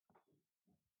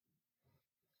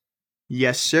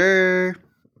Yes, sir.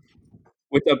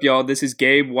 What's up, y'all? This is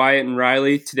Gabe, Wyatt, and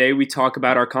Riley. Today we talk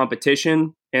about our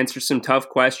competition, answer some tough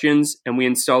questions, and we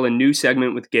install a new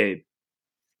segment with Gabe.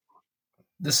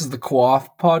 This is the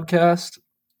Quaff podcast.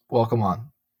 Welcome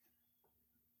on.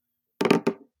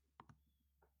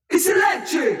 It's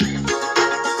electric!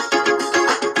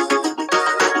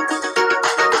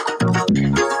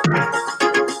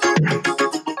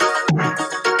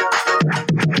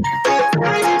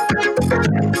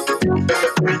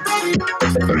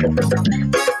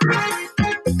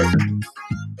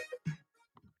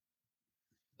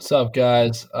 What's up,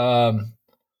 guys?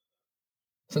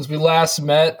 Since we last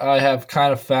met, I have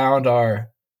kind of found our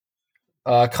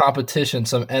competition,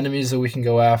 some enemies that we can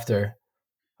go after.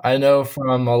 I know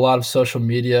from a lot of social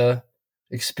media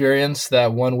experience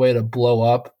that one way to blow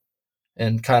up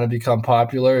and kind of become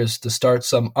popular is to start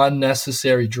some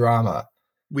unnecessary drama.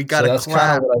 We got to that's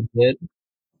kind of what I did.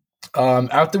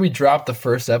 After we dropped the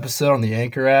first episode on the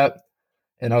Anchor app,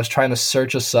 and I was trying to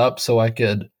search us up so I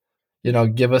could,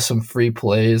 give us some free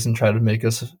plays and try to make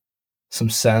us some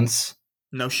sense.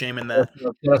 No shame in that.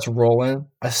 That's rolling.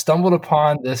 I stumbled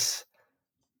upon this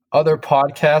other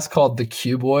podcast called The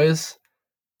Q Boys,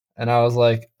 and I was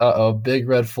like, uh-oh, big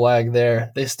red flag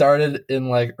there. They started in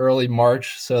like early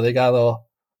March, so they got a little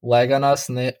lag on us,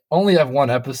 and they only have one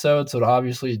episode, so it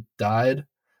obviously died.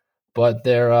 But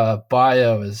their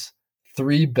bio is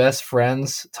 3 best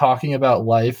friends talking about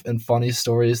life and funny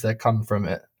stories that come from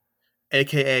it.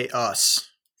 AKA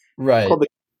us. Right. Called the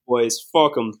Boys.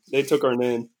 Fuck them. They took our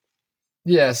name.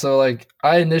 Yeah, so like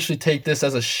I initially take this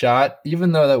as a shot,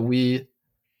 even though that we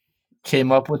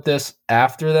came up with this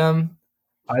after them.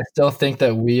 I still think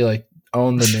that we like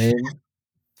own the name,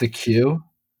 the Q,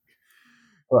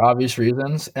 for obvious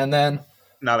reasons. And then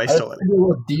No, they I still did a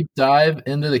little deep dive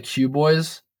into the Q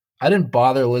Boys. I didn't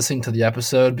bother listening to the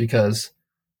episode because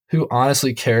who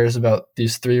honestly cares about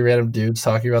these 3 random dudes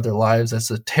talking about their lives? That's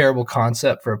a terrible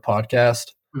concept for a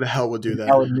podcast. Who the hell would do that?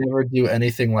 I would never do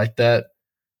anything like that.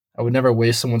 I would never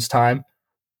waste someone's time.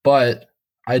 But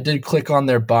I did click on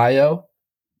their bio,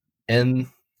 and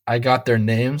I got their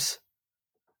names,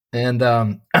 and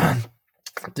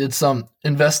did some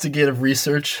investigative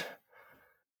research.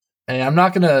 And I'm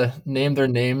not going to name their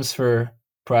names for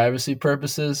privacy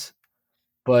purposes,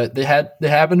 but they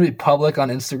happen to be public on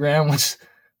Instagram, which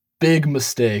big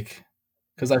mistake,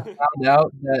 because I found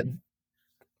out that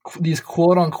these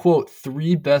quote unquote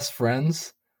 3 best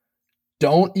friends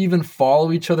don't even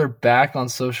follow each other back on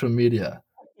social media.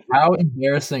 How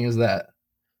embarrassing is that?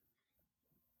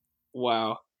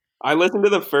 Wow. I listened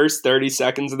to the first 30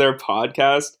 seconds of their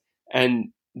podcast,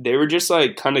 and they were just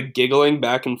like kind of giggling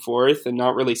back and forth and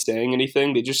not really saying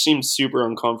anything. They just seemed super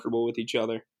uncomfortable with each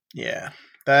other. Yeah,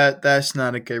 that's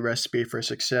not a good recipe for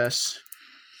success.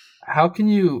 How can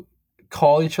you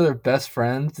call each other best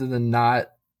friends and then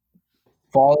not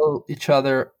follow each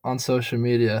other on social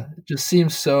media? It just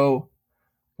seems so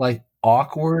like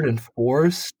awkward and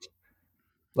forced.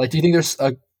 Like, do you think there's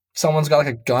someone's got like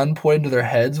a gun pointed to their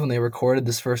heads when they recorded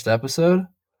this first episode?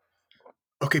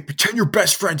 Okay, pretend you're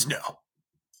best friends now.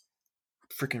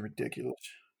 Freaking ridiculous.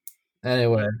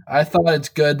 Anyway, I thought it's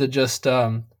good to just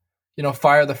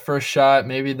fire the first shot.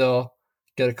 Maybe they'll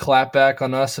get a clap back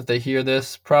on us if they hear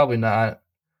this. Probably not.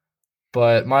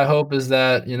 But my hope is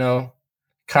that,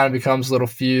 kind of becomes a little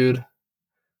feud,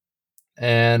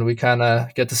 and we kind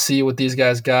of get to see what these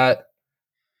guys got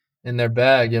in their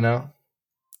bag,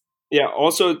 Yeah,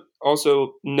 also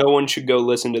no one should go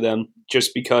listen to them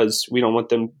just because we don't want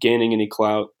them gaining any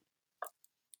clout.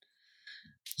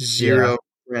 0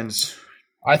 friends.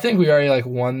 I think we already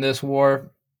won this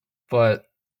war, but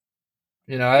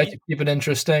I like to keep it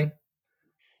interesting.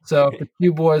 So if the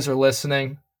Q Boys are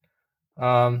listening,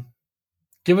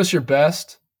 give us your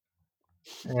best,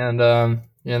 and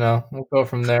we'll go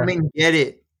from there. Come and get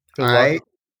it. Good All luck. right,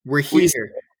 we're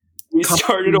here. We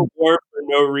started a war for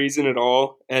no reason at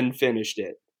all and finished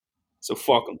it. So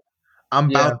fuck them. I'm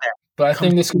about that. But I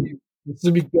think this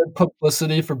would be good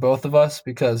publicity for both of us,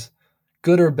 because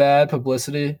good or bad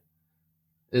publicity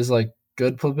is like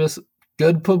good publicity.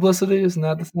 Good publicity, isn't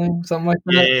that the thing? Something like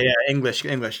that? Yeah. English,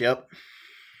 yep.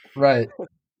 Right.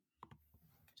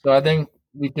 So I think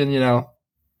we can,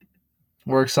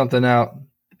 work something out.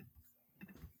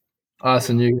 Us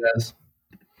and you guys.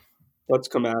 Let's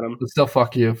come at them. But still,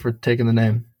 fuck you for taking the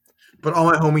name. But all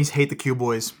my homies hate the Q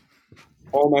Boys.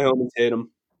 All my homies hate them.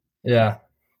 Yeah.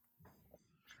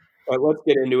 All right, let's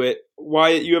get into it.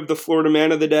 Wyatt, you have the Florida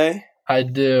Man of the Day? I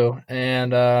do.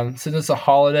 And since it's a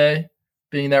holiday,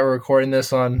 being that we're recording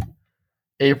this on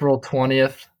April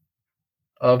 20th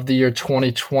of the year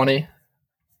 2020,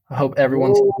 I hope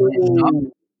everyone's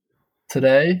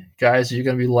today, guys, are you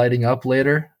going to be lighting up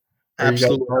later? Or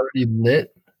Absolutely. you guys already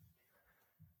lit?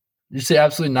 Did you say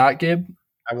absolutely not, Gabe?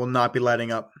 I will not be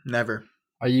lighting up. Never.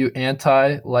 Are you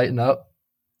anti-lighting up?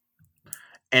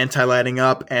 Anti-lighting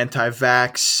up,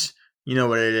 anti-vax. You know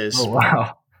what it is. Oh,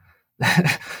 wow.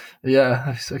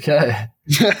 Yeah, it's okay.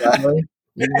 Tyler,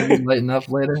 you going to be lighting up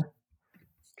later?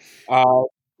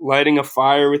 Lighting a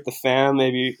fire with the fam,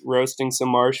 maybe roasting some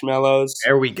marshmallows.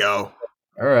 There we go.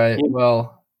 All right,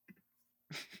 well,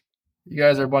 you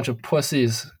guys are a bunch of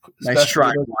pussies. Nice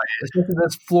try, Especially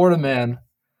this Florida man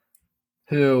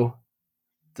who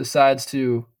decides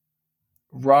to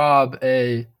rob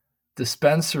a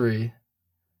dispensary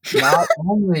not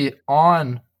only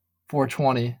on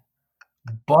 420,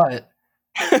 but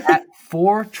at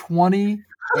 4:20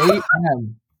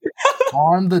 a.m.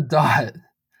 on the dot,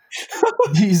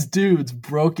 these dudes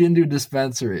broke into a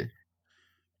dispensary.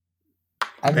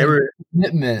 I mean,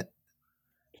 commitment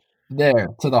there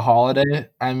to the holiday.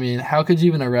 I mean, how could you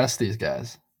even arrest these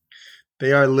guys?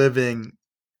 They are living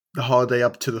the holiday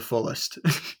up to the fullest.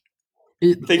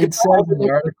 It says in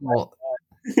the article.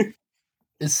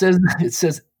 It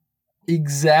says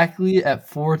exactly at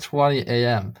 4:20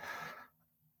 a.m.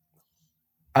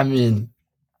 I mean,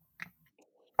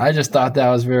 I just thought that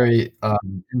was very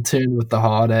in tune with the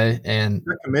holiday, and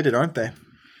They're committed, aren't they?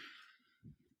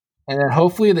 And then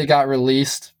hopefully they got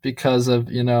released because of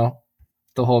the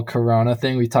whole Corona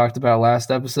thing we talked about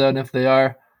last episode. And if they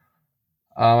are,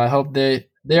 I hope they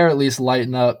are at least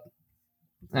lighten up,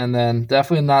 and then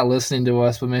definitely not listening to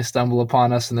us, but may stumble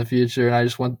upon us in the future. And I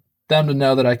just want them to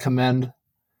know that I commend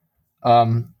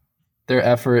their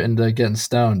effort into getting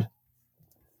stoned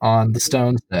on the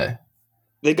Stones Day.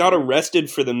 They got arrested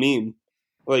for the meme.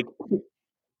 Like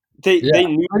they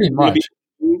knew pretty much.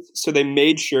 So they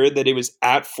made sure that it was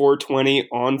at 420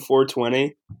 on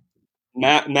 420.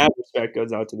 Mad respect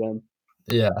goes out to them.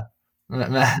 Yeah,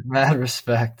 mad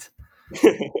respect.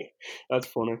 That's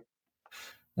funny.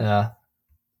 Yeah.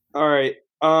 All right.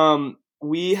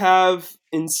 We have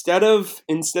instead of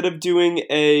doing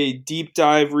a deep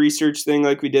dive research thing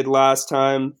like we did last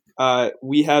time,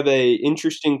 we have a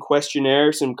interesting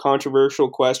questionnaire, some controversial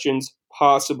questions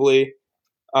possibly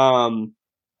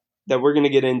that we're going to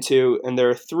get into, and there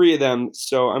are 3 of them,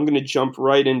 so I'm going to jump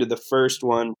right into the first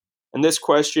one. And this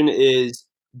question is,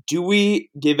 do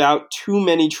we give out too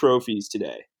many trophies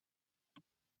today?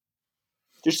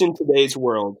 Just in today's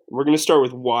world. We're going to start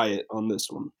with Wyatt on this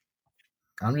one.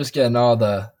 I'm just getting all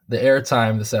the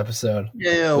airtime this episode.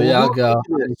 Yeah, I'll go.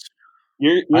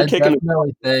 You're kicking.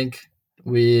 Definitely think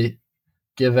we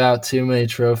give out too many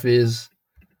trophies,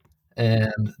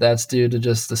 and that's due to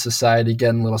just the society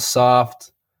getting a little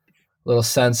soft, a little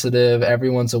sensitive.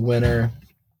 Everyone's a winner,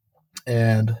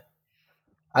 and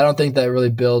I don't think that really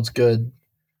builds good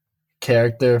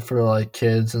character for like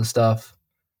kids and stuff,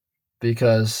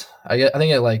 because I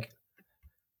think it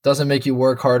doesn't make you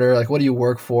work harder. Like, what do you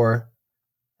work for?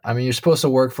 I mean, you're supposed to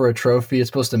work for a trophy. It's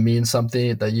supposed to mean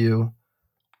something that you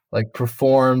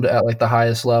performed at the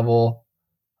highest level.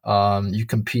 You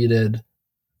competed,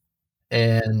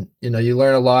 and you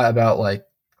learn a lot about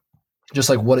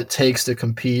just what it takes to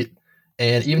compete.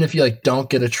 And even if you don't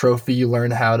get a trophy, you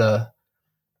learn how to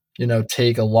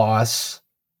take a loss.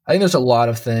 I think there's a lot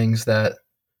of things that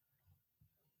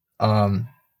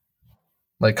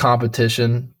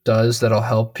competition does that'll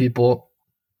help people.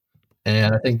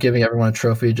 And I think giving everyone a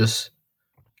trophy just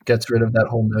gets rid of that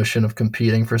whole notion of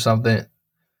competing for something.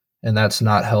 And that's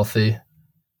not healthy.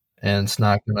 And it's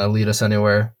not going to lead us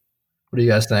anywhere. What do you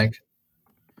guys think?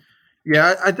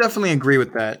 Yeah, I definitely agree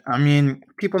with that. I mean,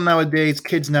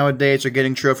 kids nowadays are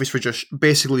getting trophies for just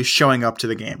basically showing up to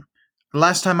the game. The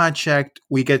last time I checked,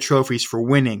 we get trophies for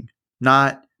winning,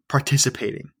 not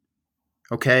participating.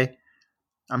 Okay?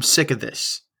 I'm sick of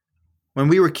this. When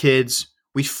we were kids,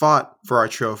 we fought for our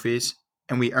trophies,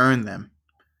 and we earned them.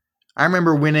 I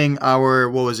remember winning our,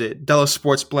 Della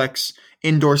Sportsplex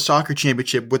Indoor Soccer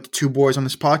Championship with the 2 boys on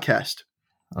this podcast.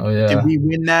 Oh, yeah. Did we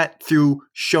win that through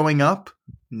showing up?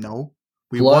 No.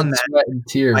 We Blood, won that sweat, and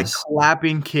tears. by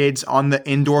clapping kids on the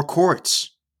indoor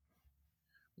courts.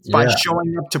 By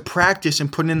showing up to practice and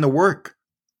putting in the work.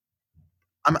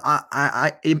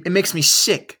 It makes me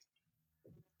sick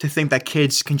to think that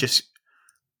kids can just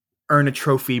earn a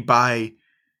trophy by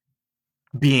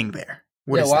being there.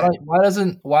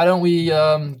 Why don't we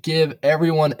give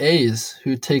everyone A's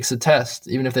who takes a test,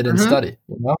 even if they didn't study?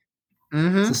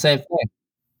 It's the same thing.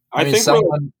 I mean,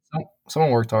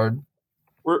 someone worked hard.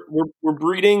 We're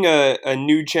breeding a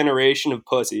new generation of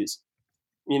pussies.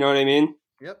 You know what I mean?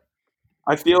 Yep.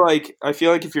 I feel like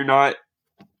if you're not,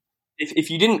 if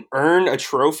you didn't earn a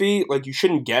trophy, you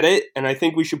shouldn't get it. And I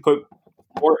think we should put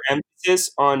more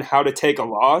emphasis on how to take a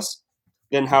loss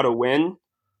than how to win,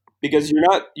 because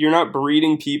you're not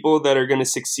breeding people that are going to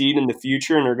succeed in the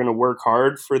future and are going to work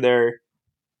hard for their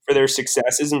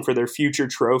successes and for their future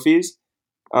trophies.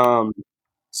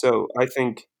 So I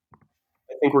think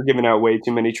we're giving out way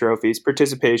too many trophies.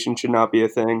 Participation should not be a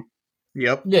thing.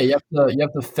 Yep. Yeah, you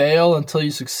have to fail until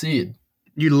you succeed.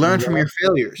 You learn from your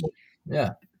failures.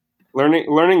 Yeah.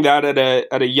 Learning that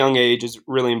at a young age is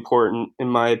really important, in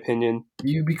my opinion.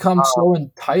 You become so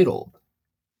entitled.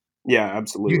 Yeah,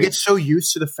 absolutely. You get so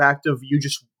used to the fact of you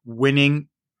just winning,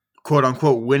 quote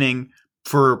unquote, winning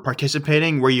for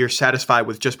participating, where you're satisfied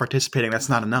with just participating. That's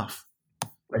not enough.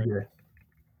 Right here.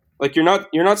 Like you're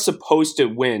not supposed to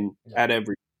win at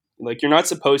everything. Like you're not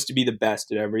supposed to be the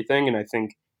best at everything, and I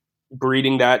think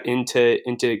breeding that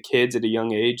into kids at a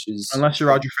young age is, Unless you're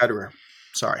Roger Federer.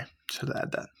 Sorry to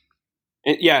add that.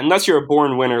 yeah, unless you're a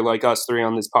born winner like us three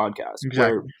on this podcast,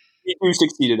 Exactly. where we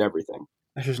succeed at everything.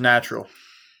 That's just natural.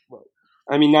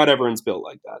 I mean, not everyone's built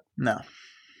like that. No.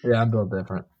 Yeah, I'm built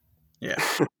different. Yeah.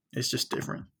 It's just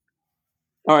different.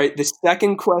 All right, the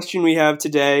second question we have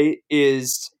today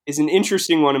is an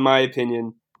interesting one in my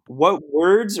opinion. What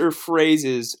words or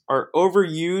phrases are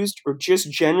overused or just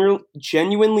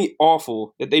genuinely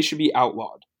awful that they should be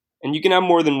outlawed? And you can have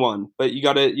more than one, but you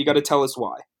gotta tell us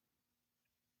why.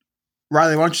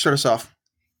 Riley, why don't you start us off?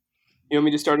 You want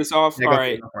me to start us off? Yeah, All go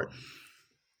right. for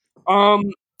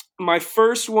it. My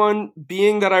first one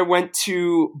being that I went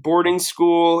to boarding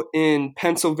school in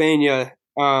Pennsylvania,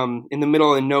 in the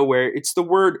middle of nowhere. It's the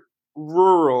word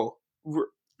rural.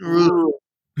 Rural.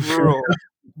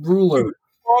 Ruler. Dude,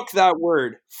 fuck that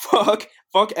word. Fuck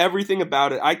everything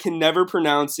about it. I can never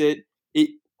pronounce it.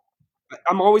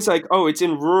 I'm always like, oh, it's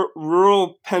in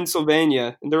rural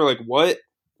Pennsylvania. And they're like, what?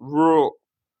 Rural.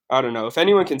 I don't know. If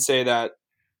anyone can say that,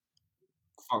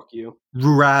 fuck you.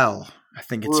 Rural. I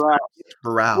think it's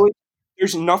rural.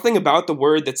 There's nothing about the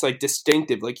word that's like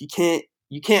distinctive. Like you can't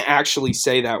actually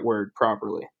say that word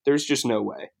properly. There's just no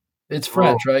way. It's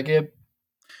French, right, Gabe?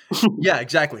 Yeah,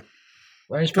 exactly.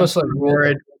 Aren't you supposed to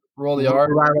like roll the R?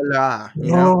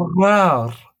 You know? Oh,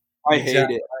 wow. I hate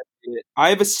it. I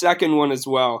have a second one as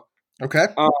well. Okay.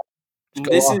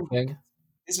 This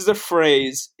is a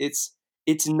phrase. It's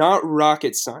not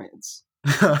rocket science.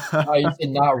 Oh, you said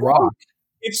not rock.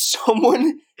 If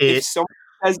someone says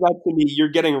that to me, you're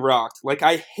getting rocked. Like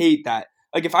I hate that.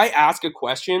 Like if I ask a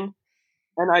question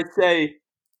and I say,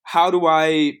 how do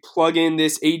I plug in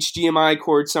this HDMI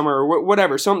cord somewhere or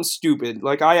whatever, something stupid.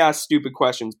 Like I ask stupid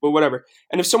questions, but whatever.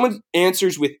 And if someone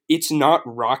answers with, it's not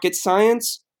rocket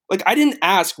science, like I didn't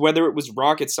ask whether it was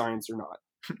rocket science or not.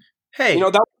 Hey, you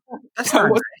know, that's that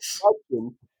not was nice. the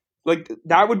question. Like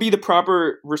that would be the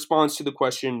proper response to the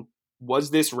question,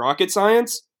 was this rocket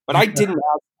science? But I didn't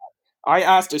ask that. I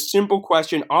asked a simple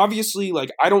question. Obviously,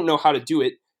 like I don't know how to do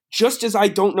it, just as I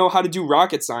don't know how to do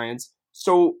rocket science.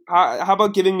 So how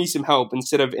about giving me some help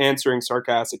instead of answering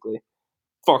sarcastically?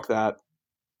 Fuck that.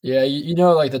 Yeah, you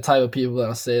know, like the type of people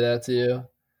that'll say that to you.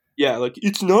 Yeah, like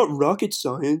it's not rocket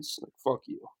science. Like, fuck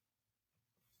you.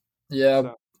 Yeah,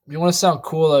 So. you want to sound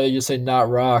cool though, you say not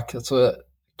rock. That's what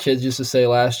kids used to say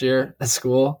last year at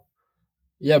school.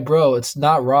 Yeah, bro, it's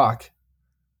not rock.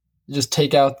 You just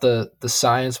take out the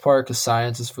science part because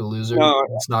science is for losers. No,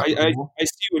 it's not cool. I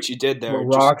see what you did there.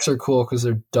 But rocks are cool because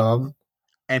they're dumb.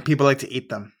 And people like to eat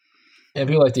them. And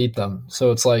people like to eat them.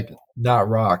 So it's like not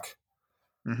rock.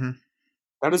 Mm-hmm.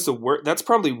 That is the worst. That's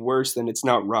probably worse than it's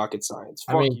not rocket science.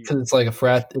 Fuck I mean, because it's like it's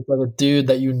like a dude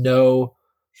that you know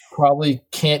probably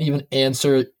can't even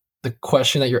answer the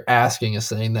question that you're asking is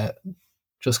saying that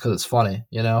just because it's funny,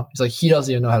 you know? He's like, he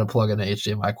doesn't even know how to plug in an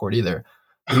HDMI cord either.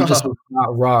 He just does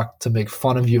not rock to make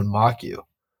fun of you and mock you.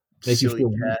 Make Silly you feel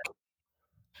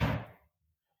weak.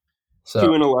 So,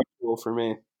 too intellectual for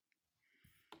me.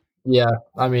 Yeah,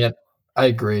 I mean, I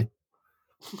agree.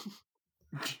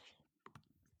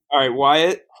 All right,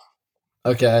 Wyatt.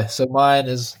 Okay, so mine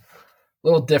is a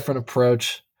little different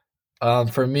approach.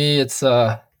 For me, it's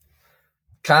kind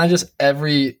of just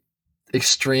every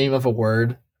extreme of a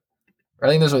word. I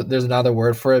think there's another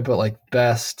word for it, but like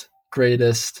best,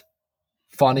 greatest,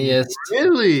 funniest.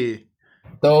 Really?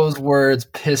 Those words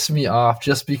piss me off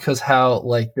just because how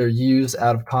like they're used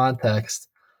out of context.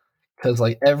 Because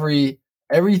like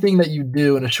everything that you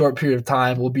do in a short period of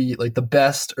time will be like the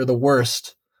best or the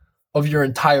worst of your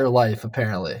entire life,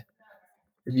 apparently.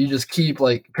 You just keep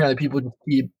apparently people just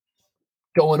keep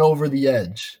going over the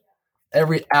edge.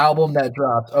 Every album that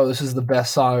drops, oh, this is the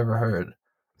best song I've ever heard.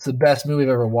 It's the best movie I've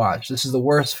ever watched. This is the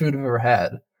worst food I've ever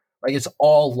had. Like it's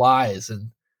all lies,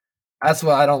 and That's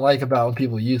what I don't like about when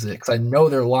people use it, because I know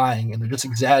they're lying and they're just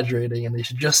exaggerating, and they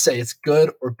should just say it's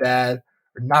good or bad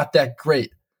or not that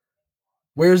great.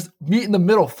 Where's meet in the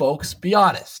middle, folks? Be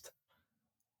honest.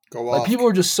 Go Like off. people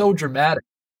are just so dramatic,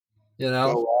 you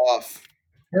know. Go off.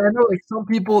 And I know like some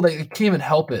people they can't even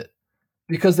help it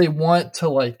because they want to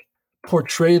like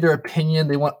portray their opinion.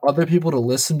 They want other people to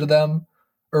listen to them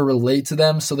or relate to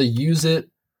them, so they use it.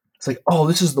 It's like, oh,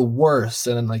 this is the worst,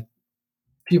 and then like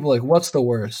people are like, what's the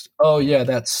worst? Oh yeah,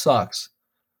 that sucks.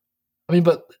 I mean,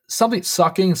 but something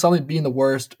sucking and something being the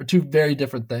worst are two very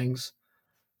different things.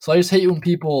 So I just hate when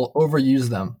people overuse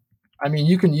them. I mean,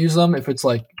 you can use them if it's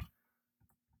like,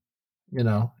 you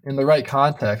know, in the right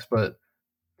context, but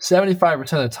 75% of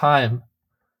the time,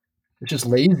 it's just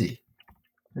lazy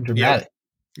and dramatic.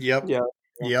 Yep. Yeah.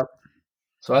 Yep.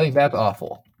 So I think that's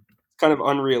awful. Kind of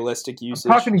unrealistic usage.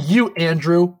 I'm talking to you,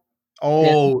 Andrew.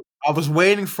 Oh, I was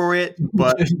waiting for it,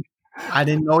 but I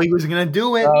didn't know he was gonna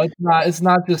do it. It's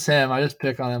not just him. I just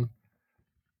pick on him.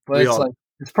 But We it's all- like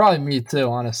it's probably me too,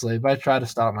 honestly. But I try to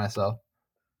stop myself.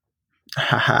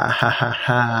 Ha ha ha ha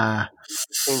ha.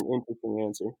 Interesting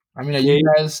answer. I mean,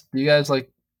 do you guys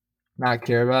like not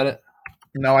care about it?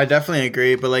 No, I definitely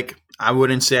agree, but like I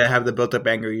wouldn't say I have the built up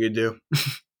anger you do. Yeah,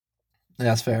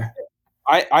 that's fair.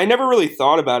 I never really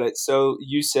thought about it, so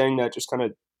you saying that just kind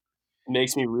of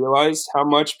makes me realize how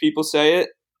much people say it.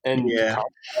 And Yeah.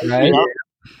 Right?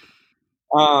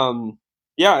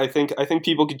 Yeah, I think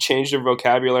people could change their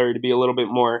vocabulary to be a little bit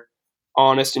more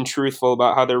honest and truthful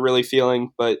about how they're really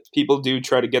feeling, but people do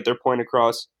try to get their point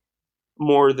across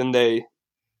more than they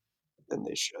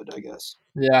should, I guess.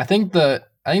 Yeah, I think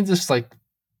just like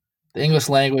the English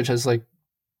language has like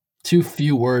too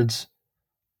few words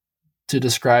to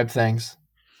describe things.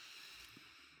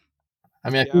 I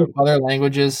mean, I feel like other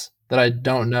languages that I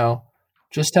don't know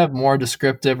just have more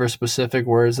descriptive or specific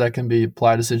words that can be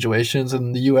applied to situations.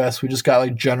 In the US, we just got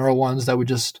like general ones that would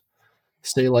just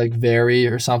say like very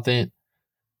or something.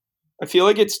 I feel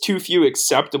like it's too few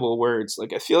acceptable words.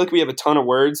 Like I feel like we have a ton of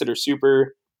words that are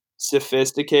super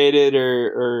sophisticated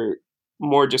or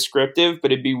more descriptive,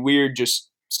 but it'd be weird just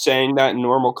saying that in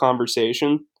normal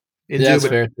conversation. That's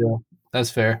fair too. That's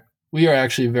fair. We are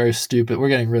actually very stupid. I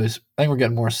think we're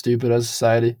getting more stupid as a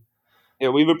society. Yeah,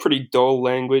 we have a pretty dull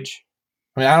language.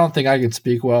 I mean, I don't think I could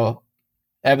speak well.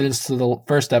 Evidence to the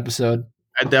first episode.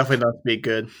 I definitely don't speak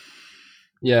good.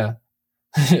 Yeah.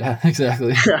 Yeah,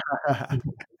 exactly.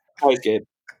 Nice, Gabe.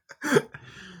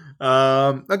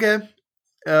 Okay.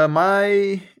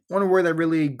 My one word that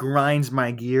really grinds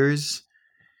my gears.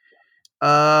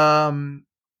 Ointment.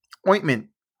 Ointment.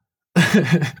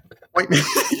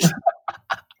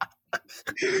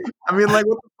 I mean, like,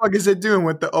 what the fuck is it doing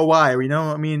with the OI? You know,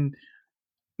 I mean,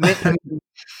 I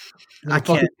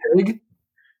can't. Pig?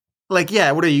 Like,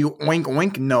 yeah, what are you, oink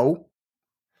oink? No.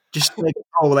 Just like,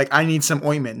 oh, like I need some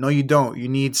ointment. No, you don't. You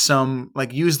need some,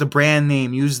 like, use the brand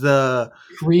name. Use the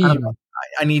Cream.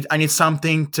 I need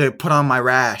something to put on my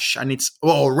rash.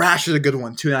 Rash is a good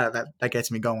one too. That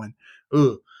gets me going.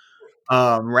 Ooh,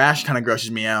 rash kind of grosses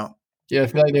me out. Yeah, I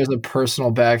feel like there's a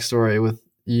personal backstory with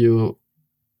you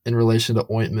in relation to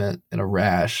ointment and a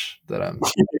rash that I'm.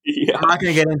 Yeah. I'm not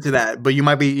gonna get into that, but you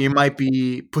might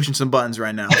be pushing some buttons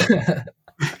right now.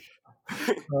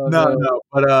 No,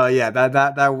 but yeah,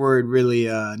 that word really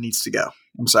needs to go.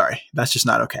 I'm sorry, that's just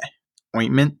not okay.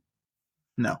 Ointment,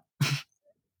 no.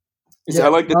 Is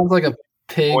that like sounds like a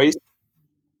pig? voice?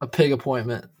 A pig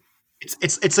appointment.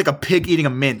 It's like a pig eating a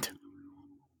mint.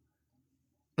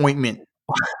 Ointment.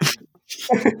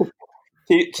 Can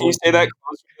you say that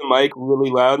close to the mic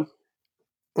really loud?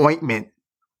 Ointment.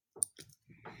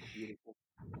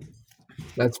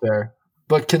 That's fair.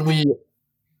 But can we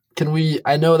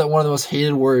I know that one of the most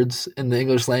hated words in the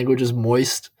English language is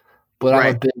moist, but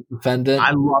I'm a big defendant.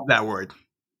 I love that word.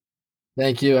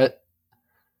 Thank you.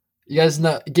 You guys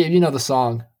know, Gabe, you know the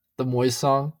song, the Moist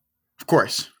song? Of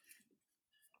course.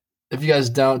 If you guys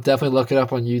don't, definitely look it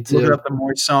up on YouTube. Look up the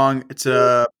Moist song. It's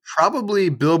probably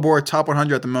Billboard Top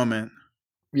 100 at the moment.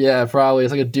 Yeah, probably.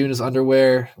 It's like a dude in his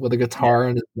underwear with a guitar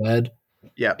in his bed.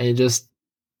 Yeah. And he just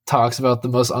talks about the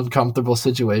most uncomfortable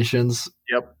situations.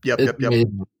 Yep.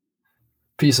 Amazing.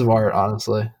 Piece of art,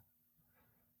 honestly.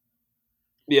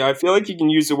 Yeah, I feel like you can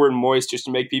use the word moist just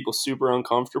to make people super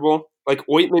uncomfortable. Like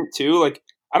ointment too. Like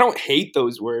I don't hate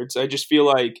those words. I just feel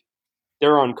like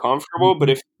they're uncomfortable. But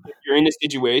if you're in a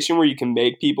situation where you can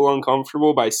make people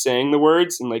uncomfortable by saying the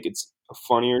words and like it's a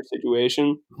funnier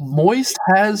situation. Moist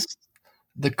has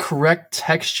the correct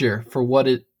texture for what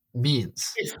it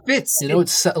means. It fits. You know, it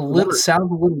sounds a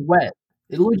little wet.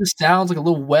 It literally just sounds like a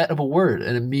little wet of a word,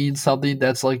 and it means something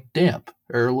that's like damp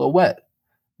or a little wet.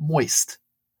 Moist.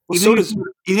 so does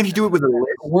even if you do it with a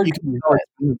list, The word you can can be tell it's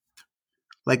moist.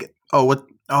 Like,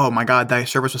 oh my god, that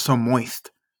service was so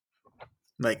moist.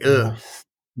 Like, ugh,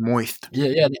 moist.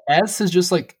 Yeah. The S is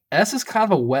just like S is kind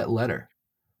of a wet letter.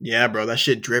 Yeah, bro, that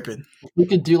shit dripping. If we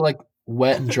could do like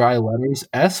wet and dry letters,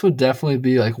 S would definitely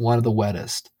be like one of the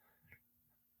wettest.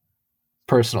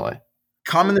 Personally.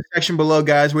 Comment in the section below,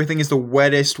 guys. What do you think is the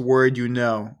wettest word you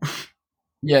know?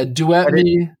 Yeah, duet Wettest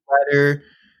me. letter.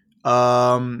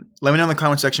 Let me know in the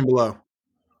comment section below.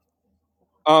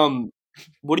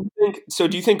 What do you think? So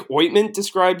do you think ointment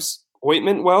describes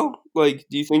ointment well? Like,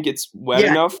 do you think it's wet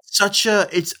enough? It's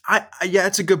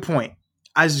a good point.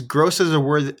 As gross as a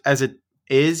word as it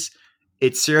is,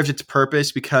 it serves its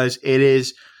purpose because it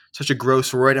is such a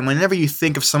gross word. And whenever you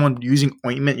think of someone using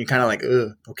ointment, you're kind of like,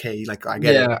 ugh, okay, like I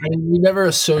get it. I mean, you never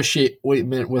associate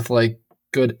ointment with like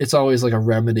good. It's always like a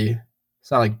remedy.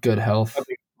 It's not like good health.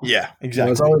 Yeah, You know,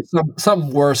 exactly. it's always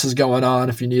something worse is going on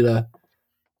if you need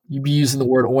you'd be using the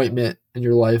word ointment in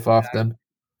your life often.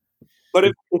 But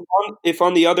if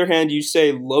on the other hand you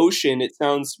say lotion, it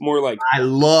sounds more like I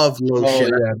love Oh lotion.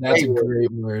 yeah, that's a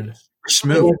great word.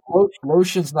 Smooth.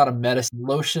 Lotion's not a medicine.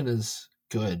 Lotion is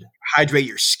good. Hydrate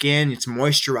your skin. It's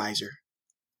moisturizer.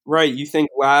 right. You think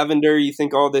lavender, you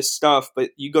think all this stuff, but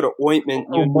you go to ointment,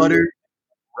 you butter.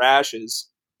 rashes.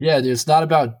 Yeah, dude, it's not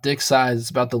about dick size. It's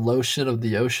about the lotion of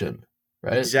the ocean,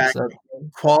 right? Exactly.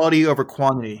 Quality over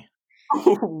quantity.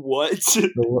 What?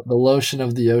 The lotion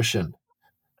of the ocean.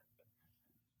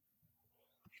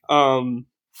 All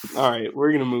right,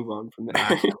 we're gonna move on from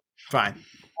there. Fine.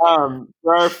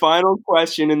 For our final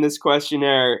question in this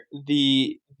questionnaire,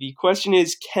 the question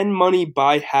is: can money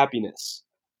buy happiness?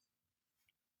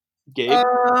 Gabe,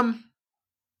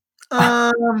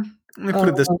 Let me put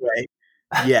it this way.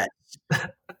 Yes.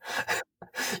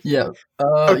 Yeah.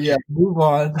 Okay. Yeah. Move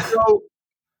on. So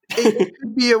it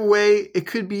could be a way. It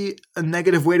could be a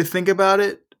negative way to think about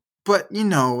it. But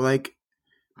like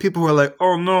people who are like,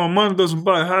 "Oh no, money doesn't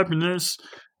buy happiness."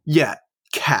 Yeah,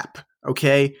 cap.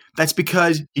 Okay, that's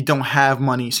because you don't have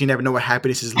money, so you never know what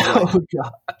happiness is like. Oh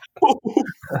god.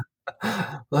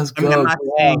 Let's I mean, go. I'm not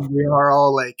saying we are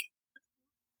all like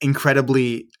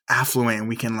incredibly affluent and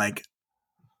we can like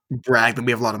brag that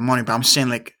we have a lot of money, but I'm saying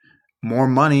like more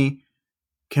money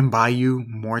can buy you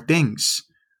more things.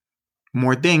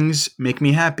 More things make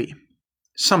me happy.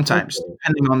 Sometimes,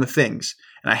 depending on the things.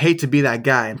 And I hate to be that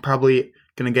guy. I'm probably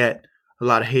gonna get a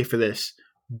lot of hate for this,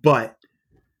 but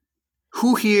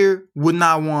who here would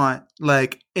not want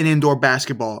like an indoor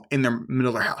basketball in their middle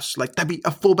of their house? Like that'd be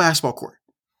a full basketball court.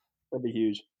 that'd be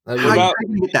huge. That'd How be- are you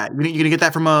gonna get that? You're gonna get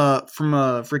that from a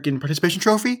freaking participation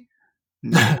trophy?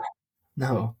 No.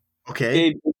 No.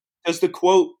 Okay. Gabe, does the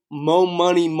quote "mo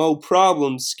money, mo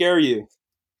problems" scare you?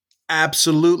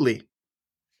 Absolutely.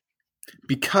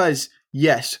 Because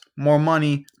yes, more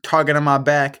money, target on my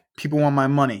back, people want my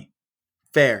money.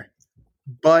 Fair.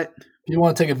 But People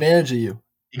want to take advantage of you.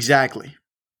 exactly.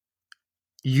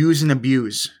 Use and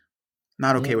abuse.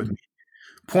 Not okay with me.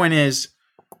 Point is,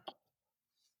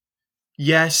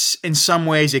 yes, in some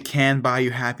ways it can buy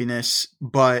you happiness,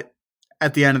 but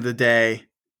at the end of the day,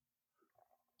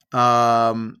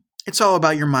 it's all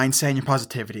about your mindset and your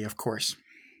positivity, of course.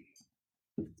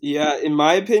 Yeah, in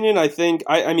my opinion, I think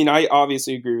I mean I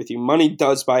obviously agree with you. Money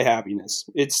does buy happiness.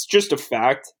 It's just a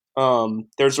fact.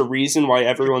 There's a reason why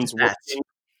everyone's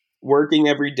working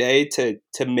every day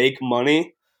to make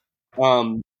money.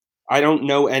 I don't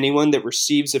know anyone that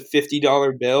receives a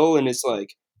 $50 bill and is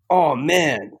like, "Oh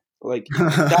man, like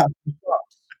that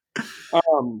sucks."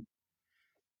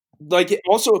 Like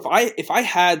also if I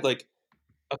had like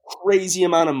a crazy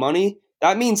amount of money,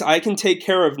 that means I can take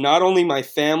care of not only my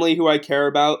family who I care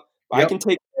about, but I Yep. can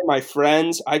take care of my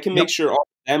friends. I can make sure all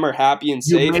of them are happy and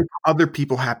You safe. make other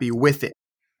people happy with it.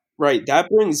 Right. That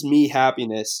brings me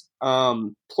happiness.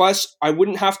 Plus I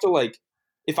wouldn't have to like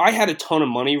if I had a ton of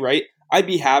money, right? I'd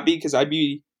be happy because I'd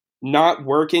be not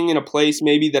working in a place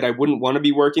maybe that I wouldn't want to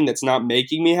be working that's not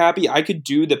making me happy. I could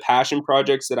do the passion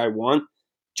projects that I want.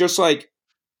 Just like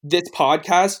this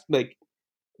podcast, like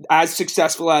as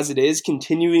successful as it is,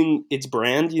 continuing its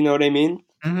brand, you know what I mean?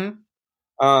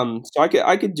 Mm-hmm. So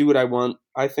I could do what I want.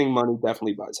 I think money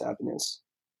definitely buys happiness.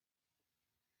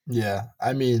 Yeah.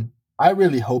 I mean, I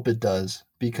really hope it does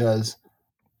because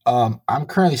I'm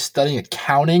currently studying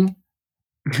accounting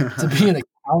to be an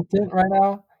accountant right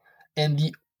now. And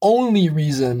the only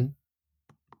reason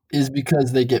is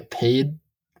because they get paid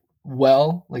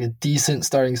well, like a decent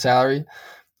starting salary.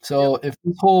 So if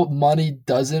this whole money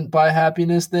doesn't buy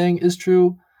happiness thing is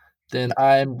true, then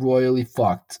I'm royally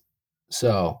fucked.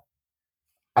 So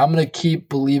I'm going to keep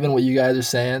believing what you guys are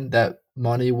saying that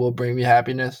money will bring me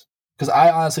happiness because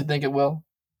I honestly think it will.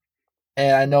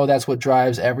 And I know that's what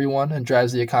drives everyone and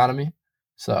drives the economy.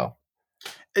 So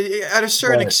At a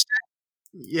certain But- extent,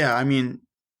 yeah. I mean,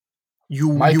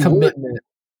 you my you would. commitment,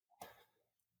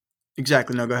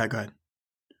 Exactly. No, go ahead. Go ahead.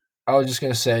 I was just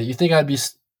going to say, you think I'd be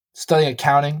studying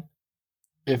accounting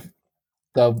if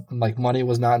the money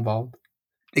was not involved?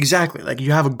 Exactly. Like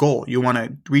you have a goal. You want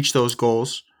to reach those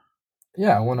goals.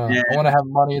 Yeah, I want Yeah. to have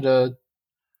money to,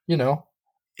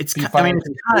 It's be it's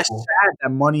financially kind of stable. sad that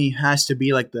money has to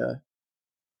be like the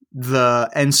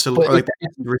end But or like the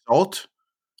end result.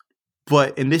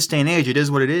 But in this day and age, it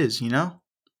is what it is.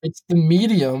 it's the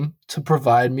medium to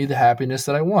provide me the happiness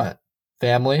that I want.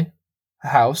 Family, a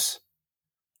house,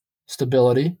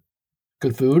 stability,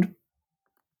 good food.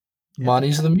 Yeah.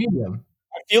 Money's the medium.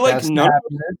 I feel like That's the none of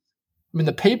happiness. I mean,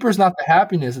 the paper's not the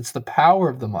happiness; it's the power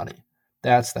of the money.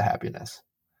 That's the happiness.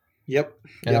 Yep.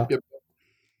 You know?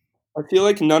 I feel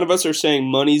like none of us are saying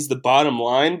money's the bottom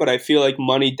line, but I feel like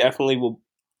money definitely will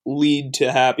lead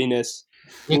to happiness.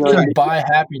 It know, can buy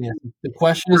happiness. The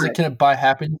question is, can it buy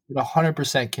happiness? It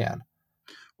 100% can.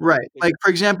 Right. Like for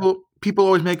example, people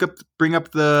always bring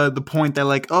up the point that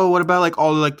like, oh, what about like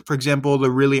all like for example the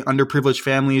really underprivileged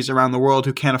families around the world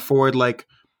who can't afford like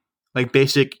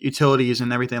basic utilities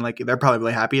and everything. Like they're probably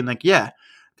really happy and like yeah,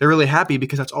 they're really happy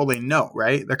because that's all they know,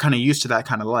 right? They're kind of used to that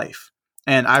kind of life,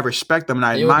 and I respect them and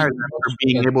I It would be admire them for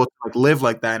being able to like live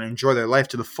like that and enjoy their life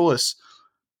to the fullest.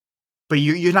 But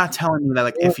you're not telling me that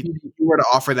like if you were to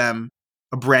offer them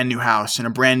a brand new house and a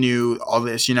brand new all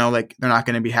this, like they're not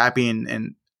going to be happy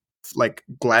and like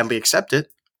gladly accept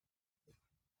it.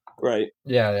 Right.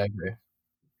 Yeah, I agree.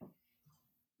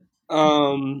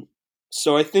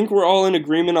 So I think we're all in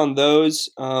agreement on those.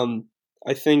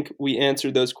 I think we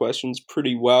answered those questions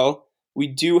pretty well. We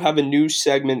do have a new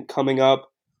segment coming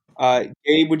up.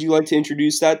 Gabe, would you like to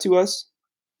introduce that to us?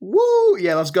 Woo!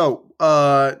 Yeah, let's go.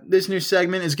 This new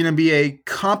segment is going to be a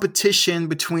competition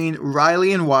between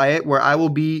Riley and Wyatt, where I will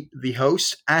be the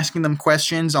host, asking them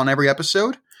questions on every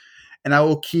episode, and I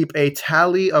will keep a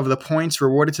tally of the points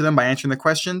rewarded to them by answering the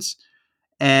questions.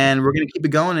 And we're going to keep it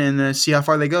going and see how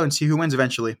far they go and see who wins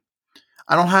eventually.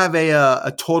 I don't have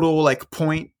a total like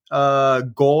point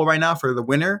goal right now for the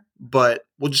winner, but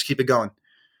we'll just keep it going.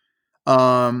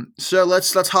 So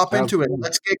let's hop Sounds into it. good.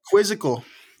 Let's get quizzical.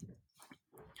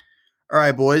 All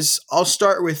right, boys. I'll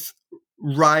start with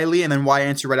Riley and then Wyatt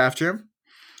answer right after him.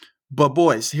 But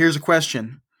boys, here's a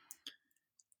question.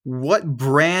 What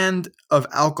brand of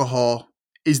alcohol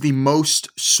is the most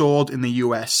sold in the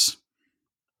US?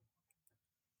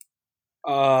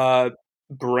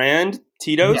 Brand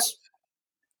Tito's. Yeah.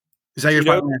 Is that your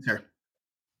Tito's? final answer?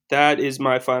 That is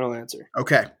my final answer.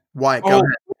 Okay. Wyatt, go ahead.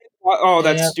 Oh,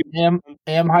 that's stupid.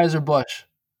 Anheuser-Busch.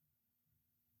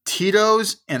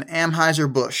 Tito's and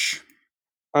Anheuser-Busch.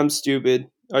 I'm stupid.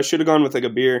 I should have gone with like a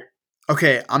beer.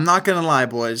 Okay, I'm not going to lie,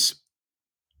 boys.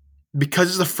 Because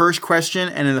it's the first question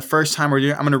and in the first time we're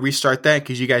doing it, I'm going to restart that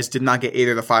because you guys did not get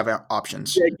either of the 5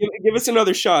 options. Yeah, give us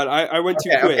another shot. I went too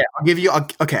quick. Okay, I'll give you.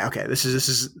 Okay. This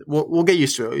is. We'll get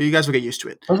used to it. You guys will get used to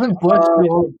it. Wasn't Busch the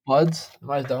old Buds?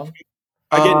 Am I dumb?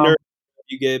 I get nervous.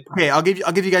 You get Okay, I'll give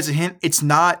you guys a hint. It's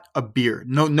not a beer.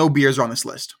 No beers are on this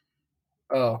list.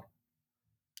 Oh.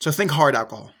 So think hard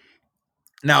alcohol.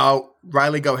 Now,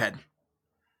 Riley, go ahead.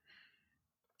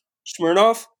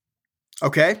 Smirnoff.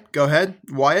 Okay, go ahead.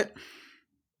 Wyatt.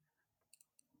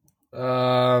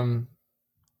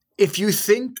 If you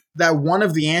think that one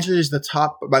of the answers is the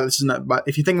top,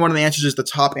 if you think one of the answers is the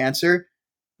top answer,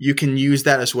 you can use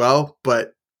that as well.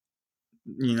 But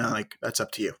like that's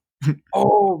up to you.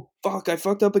 Oh fuck! I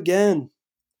fucked up again.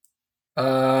 Dude,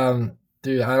 I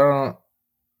don't.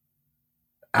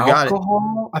 You got it.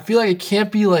 Alcohol? I feel like it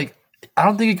can't be like. I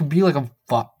don't think it can be like a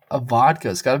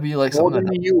vodka. It's got to be like Sold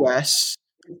something. in the U.S.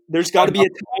 There's got to be a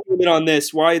time limit on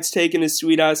this. Why it's taking his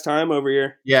sweet ass time over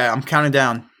here? Yeah, I'm counting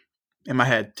down in my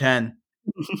head. 10.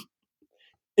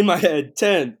 In my head,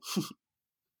 10.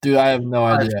 Dude, I have no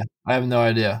idea. I have no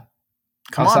idea.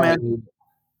 Come on, man.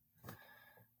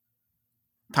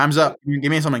 Time's up.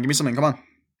 Give me something. Come on.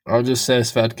 I'll just say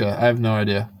Svedka. I have no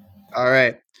idea. All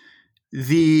right.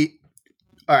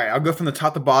 All right. I'll go from the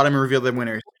top to bottom and reveal the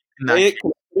winners. It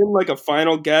can be like a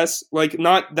final guess. Like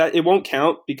not that it won't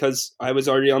count because I was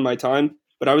already on my time.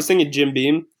 But I was thinking Jim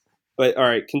Beam. But all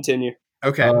right, continue.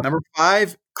 Okay. Number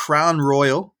 5, Crown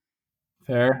Royal.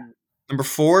 Fair. Number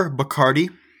 4, Bacardi.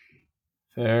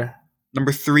 Fair.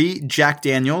 Number 3, Jack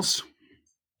Daniels.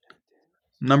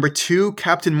 Number 2,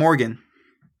 Captain Morgan.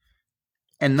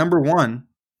 And number 1,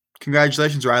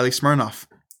 congratulations, Riley, Smirnoff.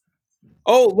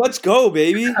 Oh, let's go,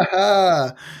 baby.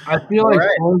 I feel like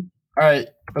all right.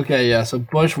 Okay, yeah. So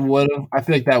Bush would have. I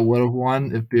feel like that would have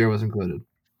won if beer was included.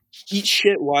 Eat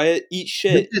shit, Wyatt. Eat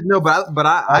shit. No, but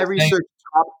I I think- researched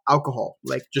top alcohol,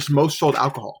 like just most sold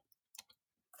alcohol.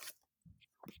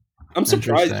 I'm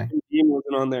surprised Interesting. Jim Beam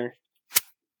wasn't on there.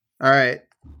 All right.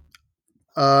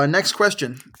 Next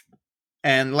question,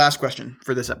 and last question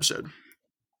for this episode.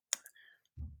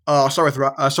 I'll start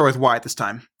with Wyatt this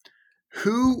time.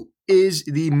 Who is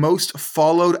the most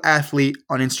followed athlete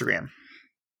on Instagram?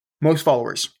 Most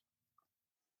followers.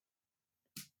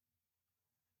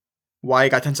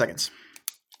 Wyatt got 10 seconds.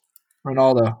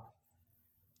 Ronaldo.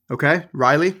 Okay,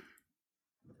 Riley.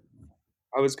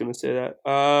 I was gonna say that.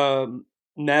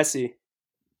 Messi.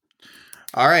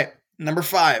 All right, number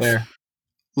 5. Fair.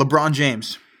 LeBron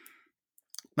James.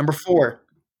 Number 4,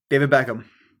 David Beckham.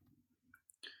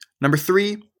 Number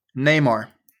 3, Neymar.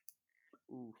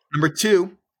 Number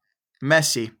 2,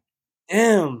 Messi.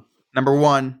 Damn. Number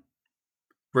 1,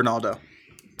 Ronaldo.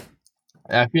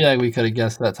 I feel like we could have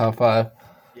guessed that top 5.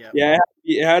 Yeah,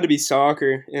 it had to be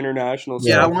soccer international.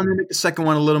 Yeah, I stuff. wanted to make the second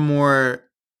one a little more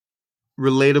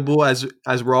relatable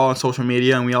as we're all on social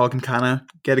media and we all can kind of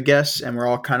get a guess and we're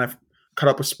all kind of cut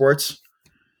up with sports.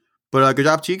 But good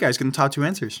job to you guys getting the top 2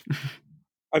 answers.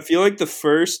 I feel like the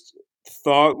first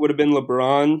thought would have been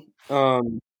LeBron,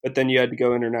 but then you had to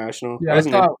go international.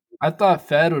 Yeah, I thought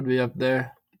Fed would be up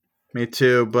there. Me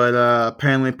too, but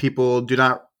apparently people do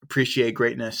not appreciate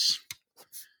greatness.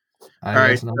 All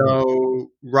right, so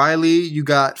Riley, you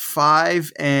got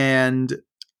 5 and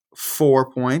 4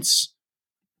 points.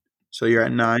 So you're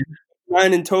at 9.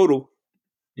 9 in total.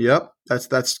 Yep,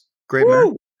 that's great, Woo!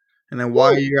 man. And then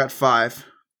Wyatt, you're at 5.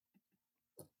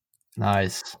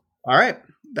 Nice. All right,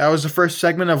 that was the first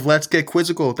segment of Let's Get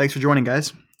Quizzical. Thanks for joining,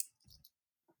 guys.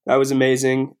 That was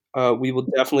amazing. We will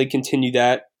definitely continue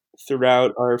that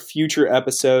throughout our future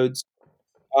episodes.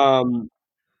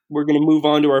 We're going to move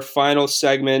on to our final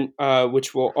segment,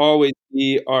 which will always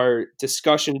be our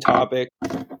discussion topic.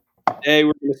 Today,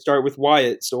 we're going to start with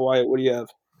Wyatt. So, Wyatt, what do you have?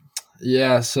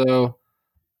 Yeah, so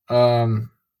I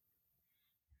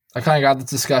kind of got this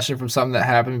discussion from something that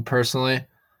happened to me personally.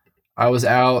 I was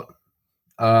out.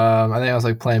 I think I was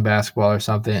like playing basketball or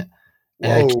something.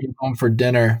 And I came home for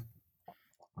dinner,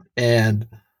 and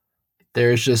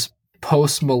there's just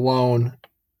Post Malone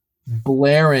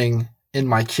blaring in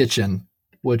my kitchen,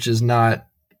 which is not,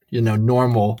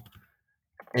 normal.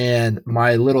 And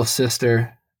my little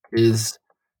sister is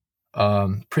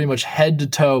pretty much head to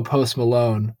toe Post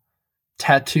Malone,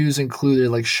 tattoos included,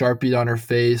 like Sharpie on her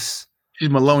face. She's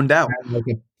Maloned out. Like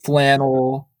a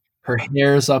flannel. Her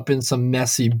hair's up in some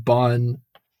messy bun.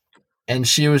 And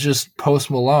she was just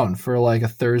Post Malone for like a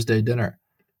Thursday dinner.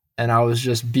 And I was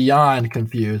just beyond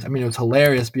confused. I mean, it was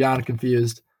hilarious, beyond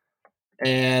confused.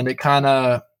 And it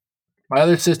my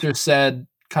other sister said,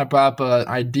 kind of brought up an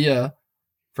idea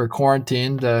for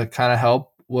quarantine to kind of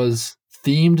help, was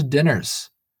themed dinners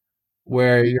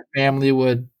where your family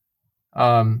would,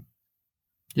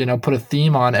 put a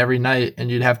theme on every night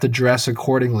and you'd have to dress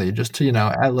accordingly just to,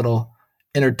 add a little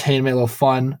entertainment, a little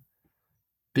fun.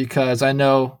 Because I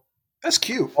know that's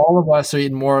cute. All of us are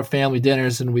eating more family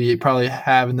dinners than we probably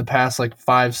have in the past like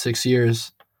 5-6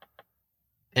 years.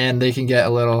 And they can get a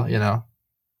little,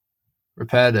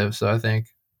 repetitive. So I think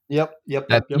that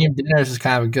themed dinners is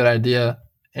kind of a good idea.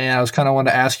 And I was kind of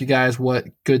wanting to ask you guys what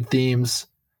good themes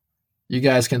you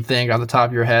guys can think on the top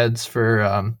of your heads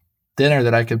for dinner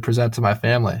that I could present to my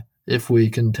family if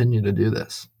we continue to do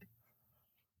this.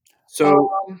 So,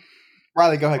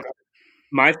 Riley, go ahead.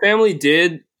 My family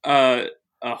did a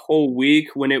whole week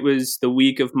when it was the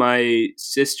week of my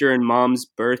sister and mom's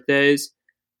birthdays.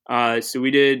 So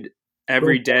we did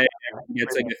every day.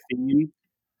 It's like a theme.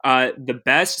 The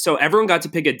best. So everyone got to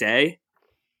pick a day.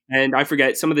 And I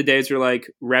forget, some of the days were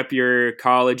like rep your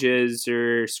colleges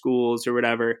or schools or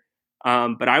whatever.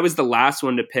 But I was the last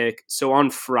one to pick. So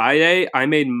on Friday, I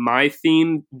made my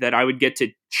theme that I would get to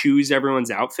choose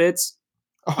everyone's outfits.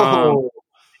 The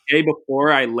day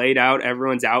before, I laid out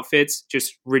everyone's outfits,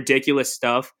 just ridiculous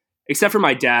stuff, except for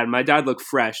my dad. My dad looked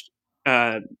fresh.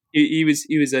 He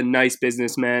was a nice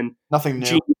businessman. Nothing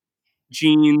new.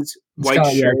 Jeans, white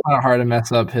shirt. Kind of hard to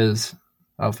mess up his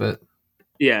outfit.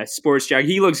 Yeah, sports jacket.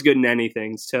 He looks good in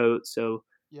anything. So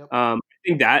yep. I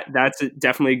think that's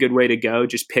definitely a good way to go.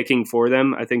 Just picking for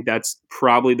them. I think that's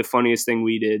probably the funniest thing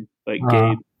we did. Like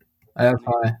Gabe. That's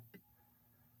fine.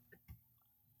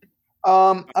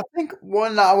 I think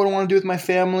one I would want to do with my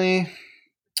family.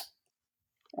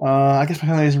 I guess my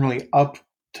family isn't really up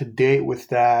to date with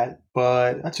that,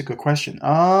 but that's a good question.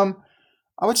 I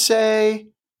would say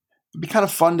it'd be kind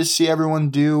of fun to see everyone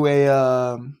do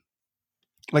a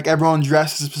like everyone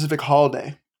dressed as a specific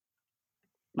holiday.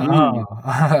 Mm.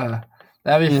 Oh,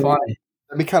 that'd be Yeah. funny.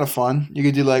 That'd be kind of fun. You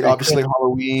could do like Like obviously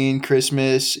Halloween,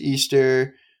 Christmas,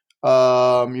 Easter.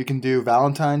 You can do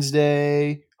Valentine's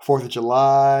Day, 4th of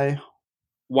July.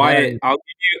 Wyatt, Right.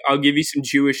 I'll give you some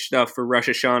Jewish stuff for Rosh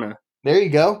Hashanah. There you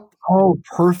go. Oh,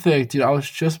 perfect, dude. I was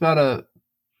just about to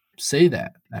say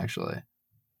that actually.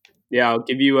 Yeah, I'll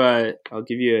give you a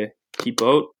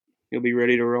kippot. You'll be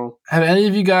ready to roll. Have any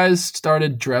of you guys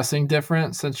started dressing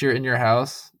different since you're in your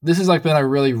house? This has like been a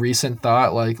really recent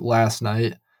thought, like last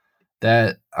night,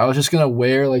 that I was just gonna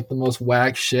wear like the most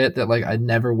whack shit that like I'd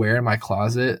never wear in my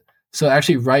closet. So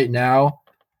actually, right now,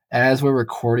 as we're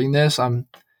recording this, I'm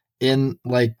in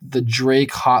like the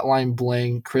Drake Hotline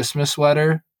Bling Christmas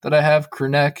sweater that I have, crew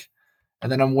neck,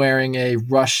 and then I'm wearing a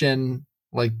Russian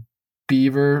like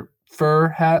beaver fur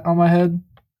hat on my head,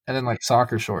 and then like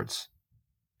soccer shorts.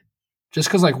 Just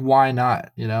because, like, why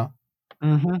not? You know,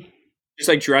 Mm-hmm. Just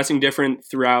like dressing different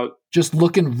throughout. just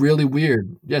looking really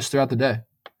weird. Yes, throughout the day.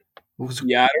 It was-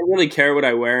 Yeah, I don't really care what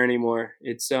I wear anymore.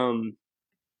 It's gotten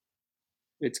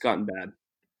bad.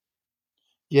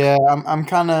 Yeah, I'm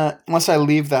kind of unless I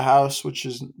leave the house, which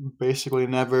is basically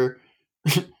never.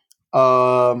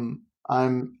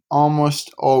 I'm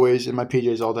almost always in my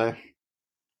PJs all day.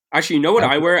 Actually, you know what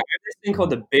I wear? I have this thing called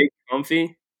the Big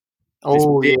Comfy.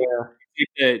 Oh big-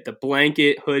 yeah, The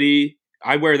blanket hoodie.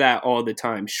 I wear that all the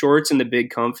time. Shorts and the Big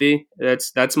Comfy.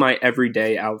 That's my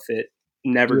everyday outfit.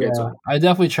 Never gets yeah, old. I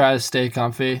definitely try to stay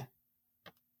comfy.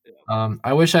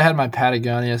 I wish I had my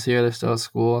Patagonias here. They're still at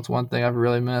school. It's one thing I've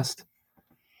really missed.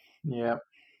 yeah.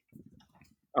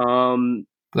 Um,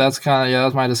 But that's kind of that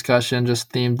was my discussion.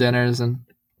 Just themed dinners and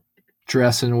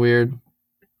dressing weird.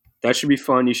 that should be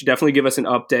fun. You should definitely give us an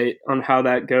update on how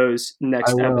that goes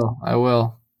next episode. I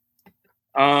will.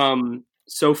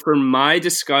 So for my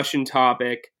discussion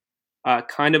topic,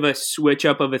 kind of a switch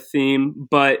up of a theme,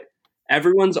 but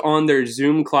everyone's on their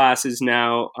Zoom classes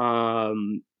now.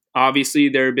 Obviously,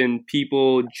 there have been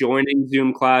people joining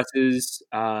Zoom classes.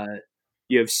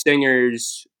 You have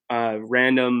singers,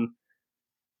 random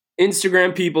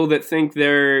Instagram people that think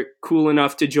they're cool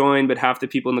enough to join, but half the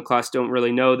people in the class don't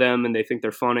really know them and they think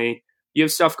they're funny. You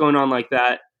have stuff going on like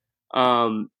that.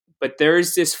 But there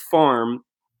is this farm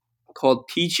called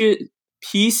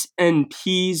Peace and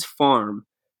Peas Farm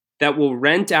that will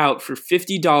rent out for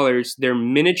 $50 their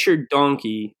miniature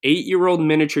donkey, 8-year-old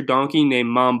miniature donkey named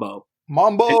Mambo.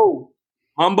 Mambo.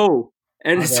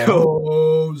 And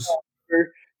so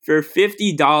for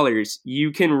 $50,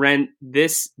 you can rent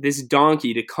this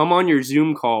donkey to come on your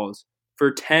Zoom calls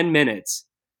for 10 minutes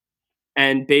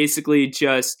and basically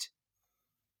just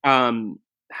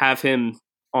have him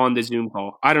on the Zoom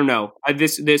call. I don't know.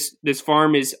 This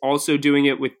farm is also doing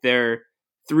it with their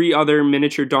 3 other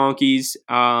miniature donkeys,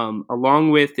 along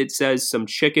with, it says, some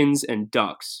chickens and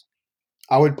ducks.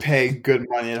 I would pay good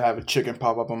money to have a chicken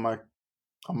pop up on my.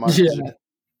 Yeah,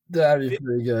 that'd be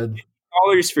pretty good.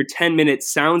 $50 for 10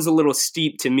 minutes sounds a little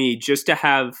steep to me, just to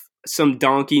have some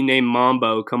donkey named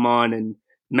Mambo come on and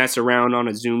mess around on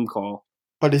a Zoom call.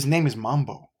 But his name is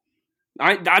Mambo.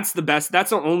 That's the best.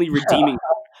 That's the only redeeming.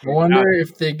 I wonder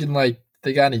if they can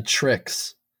they got any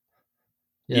tricks.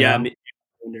 You know? I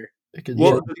wonder. They could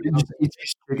Well, Just eat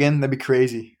his chicken. That'd be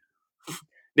crazy.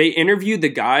 They interviewed the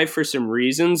guy for some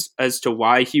reasons as to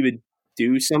why he would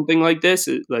do something like this,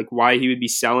 like why he would be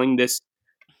selling this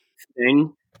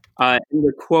thing. And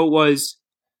the quote was,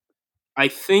 "I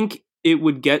think it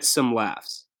would get some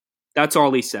laughs." That's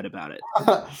all he said about it.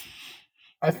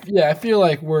 I feel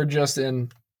like we're just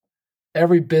in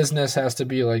every business has to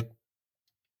be like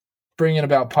bringing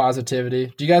about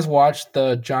positivity. Do you guys watch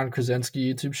the John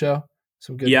Krasinski YouTube show?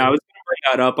 Some good. Yeah, I was going to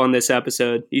bring that up on this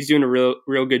episode. He's doing a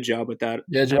real good job with that.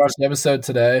 Yeah, did you watch the episode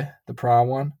today, the prom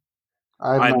one?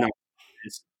 I've not.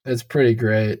 It's pretty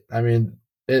great. I mean,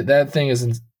 that thing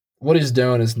is what he's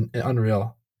doing is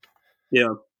unreal.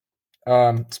 Yeah.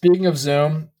 Speaking of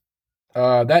Zoom,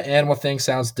 that animal thing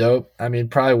sounds dope. I mean,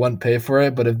 probably wouldn't pay for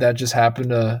it, but if that just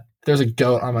happened if there's a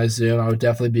goat on my Zoom, I would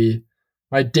definitely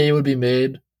my day would be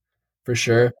made for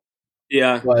sure.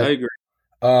 Yeah, But, I agree.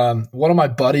 one of my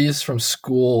buddies from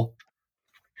school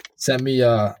sent me.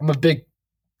 I'm a big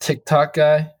TikTok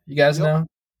guy. You guys know,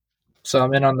 so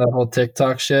I'm in on the whole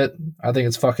TikTok shit. I think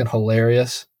it's fucking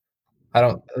hilarious.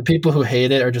 The people who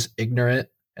hate it are just ignorant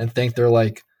and think they're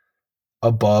like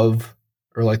above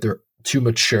or like they're too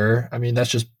mature. I mean, that's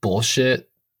just bullshit.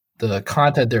 The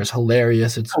content there is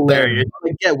hilarious. It's Hilarious.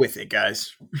 Get with it,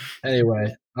 guys.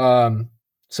 Anyway,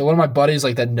 so one of my buddies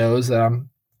like that knows that I'm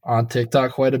on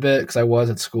TikTok quite a bit because I was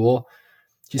at school.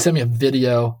 He sent me a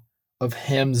video of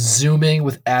him Zooming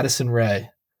with Addison Rae.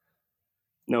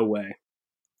 No way.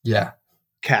 Yeah.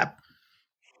 Cap.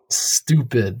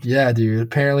 Stupid. Yeah, dude.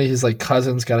 Apparently his like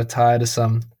cousin's got a tie to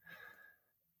some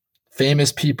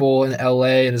famous people in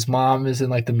LA and his mom is in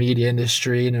like the media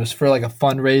industry and it was for like a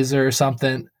fundraiser or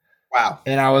something. Wow.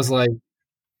 And I was like,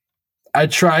 I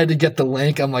tried to get the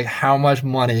link. I'm like, how much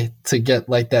money to get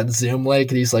like that Zoom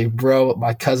link? And he's like, bro,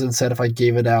 my cousin said if I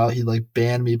gave it out, he'd like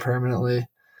ban me permanently.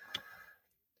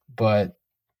 But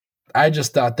I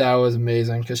just thought that was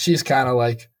amazing because she's kind of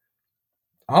like,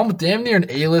 I'm damn near an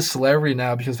A-list celebrity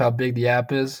now because of how big the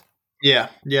app is. Yeah,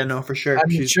 no, for sure. I'm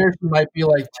sure she might be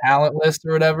like talent list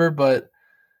or whatever, but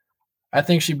I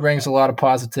think she brings a lot of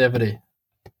positivity.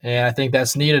 And I think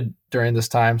that's needed during this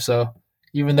time. So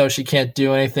even though she can't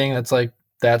do anything that's like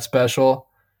that special,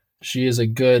 she is a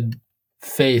good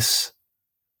face,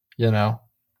 you know?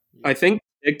 I think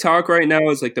TikTok right now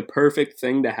is like the perfect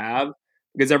thing to have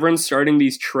because everyone's starting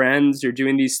these trends or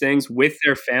doing these things with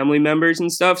their family members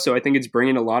and stuff. So I think it's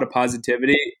bringing a lot of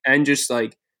positivity and just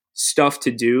like stuff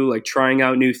to do, like trying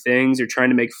out new things or trying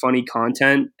to make funny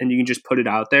content, and you can just put it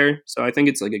out there. So I think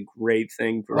it's like a great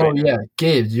thing for right now. Yeah.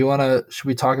 Gabe, should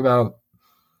we talk about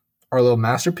our little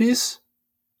masterpiece?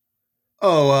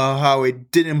 Oh, how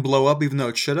it didn't blow up even though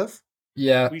it should have?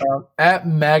 Yeah. At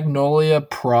Magnolia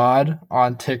Prod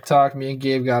on TikTok, me and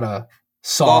Gabe got a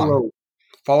song.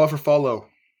 Follow for follow.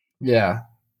 Yeah.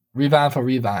 Revine for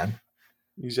Revine.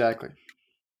 Exactly.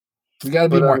 We got to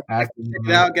be more active. Check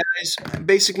it out, guys.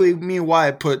 Basically, me and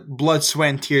Wyatt put blood,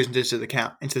 sweat, and tears into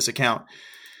this account.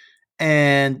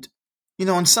 And, you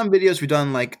know, in some videos we've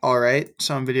done like, all right.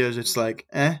 Some videos it's like,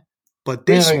 eh. But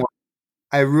this one,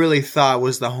 I really thought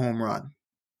was the home run.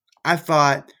 I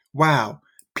thought, wow,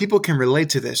 people can relate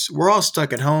to this. We're all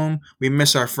stuck at home. We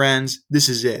miss our friends. This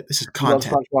is it. This is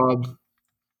content.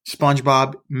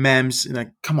 SpongeBob, memes, and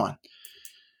like, come on.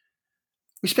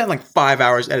 We spent like 5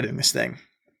 hours editing this thing.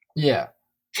 Yeah.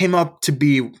 Came up to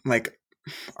be like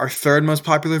our third most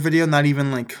popular video, not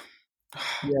even like.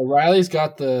 Yeah, Riley's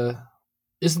got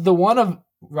is the one of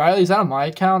Riley, is that on my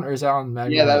account or is that on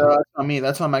Magnolia? Yeah, that's on me.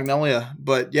 That's on Magnolia.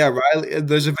 But yeah, Riley,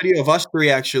 there's a video of us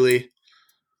three actually.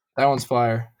 That one's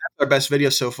fire. That's our best video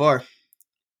so far.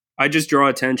 I just draw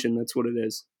attention. That's what it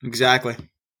is. Exactly.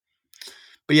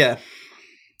 But yeah,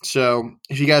 so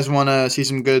if you guys want to see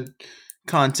some good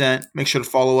content, make sure to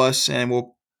follow us, and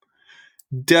we'll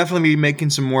definitely be making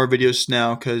some more videos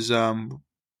now because, I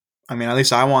mean, at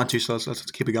least I want to, so let's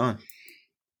keep it going.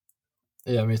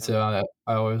 Yeah, me too. I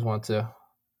always want to.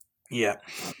 Yeah.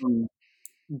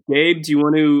 Gabe, do you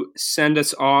want to send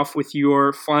us off with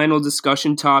your final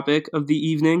discussion topic of the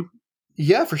evening?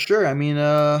 Yeah, for sure. I mean,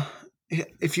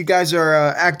 if you guys are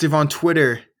active on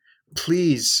Twitter,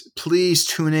 please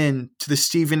tune in to the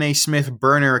Stephen A. Smith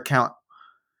burner account.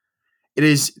 It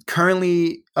is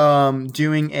currently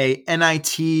doing a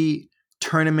NIT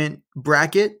tournament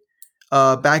bracket.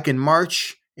 Back in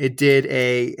March, it did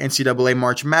a NCAA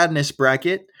March Madness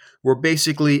bracket where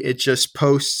basically it just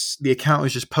posts, the account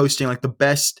was just posting like the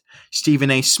best Stephen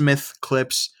A. Smith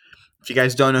clips. If you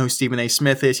guys don't know who Stephen A.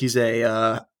 Smith is, he's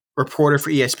a reporter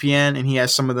for ESPN, and he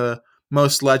has some of the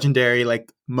most legendary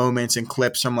like moments and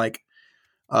clips from like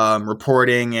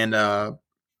reporting and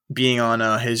being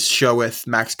on his show with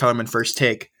Max Kellerman, First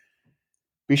Take.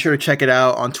 Be sure to check it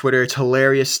out on Twitter. It's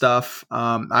hilarious stuff.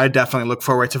 I definitely look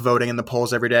forward to voting in the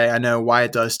polls every day. I know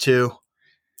Wyatt does too.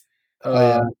 Oh,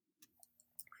 yeah.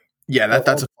 Yeah,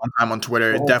 that's a fun time on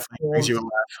Twitter. It definitely brings you a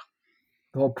laugh.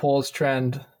 The whole polls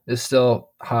trend is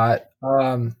still hot.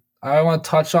 I want to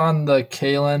touch on the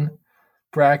Kalen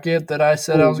bracket that I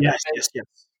said I was going to make. Yes.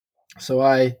 So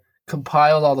I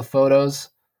compiled all the photos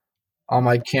on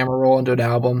my camera roll into an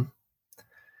album,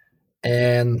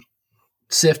 and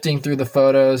sifting through the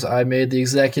photos, I made the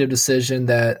executive decision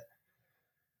that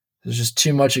there's just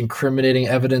too much incriminating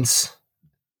evidence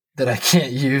that I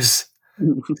can't use.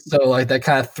 So like that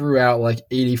kind of threw out like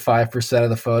 85%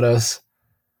 of the photos.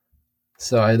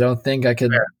 So I don't think I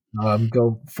could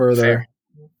go further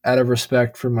out of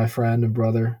respect for my friend and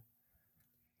brother.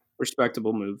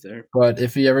 Respectable move there. But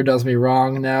if he ever does me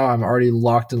wrong now, I'm already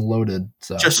locked and loaded.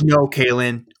 So just know,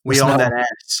 Kalen, we own that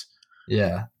ass.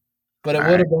 Yeah. But it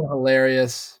would have been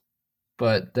hilarious,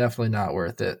 but definitely not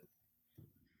worth it.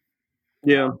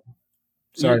 Yeah.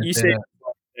 Sorry. You say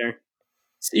there.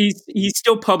 He's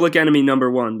still public enemy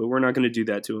number one, but we're not going to do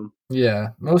that to him. Yeah.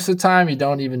 Most of the time, you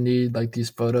don't even need like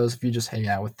these photos. If you just hang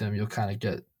out with them, you'll kind of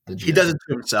get the gist. He does it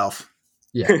to himself.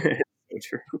 Yeah. So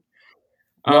true.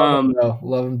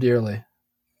 Love him dearly.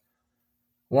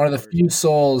 One of the few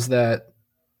souls that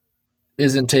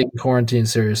isn't taking quarantine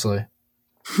seriously.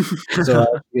 So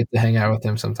I get to hang out with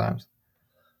him sometimes.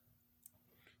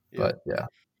 But yeah.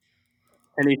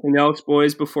 Anything else,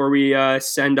 boys, before we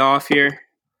send off here?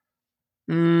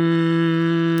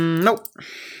 Nope.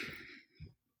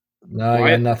 No, I got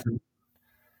Wyatt? nothing.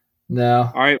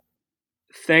 No. All right.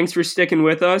 Thanks for sticking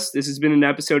with us. This has been an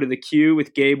episode of The Q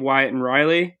with Gabe, Wyatt, and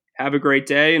Riley. Have a great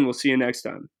day, and we'll see you next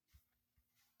time.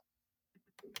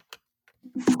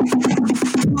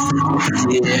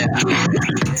 Yeah.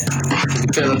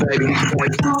 Feel it, baby.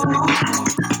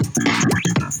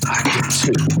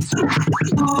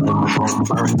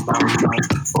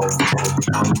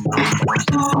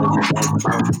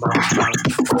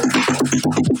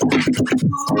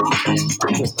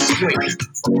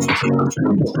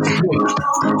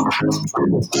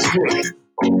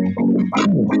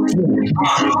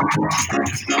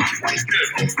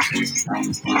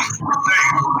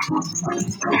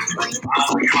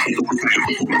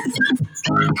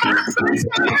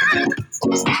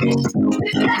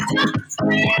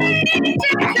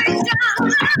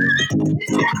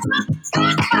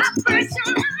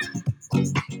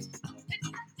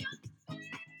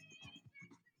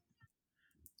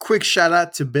 Quick shout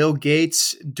out to Bill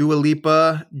Gates, Dua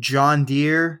Lipa, John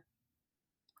Deere.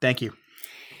 Thank you.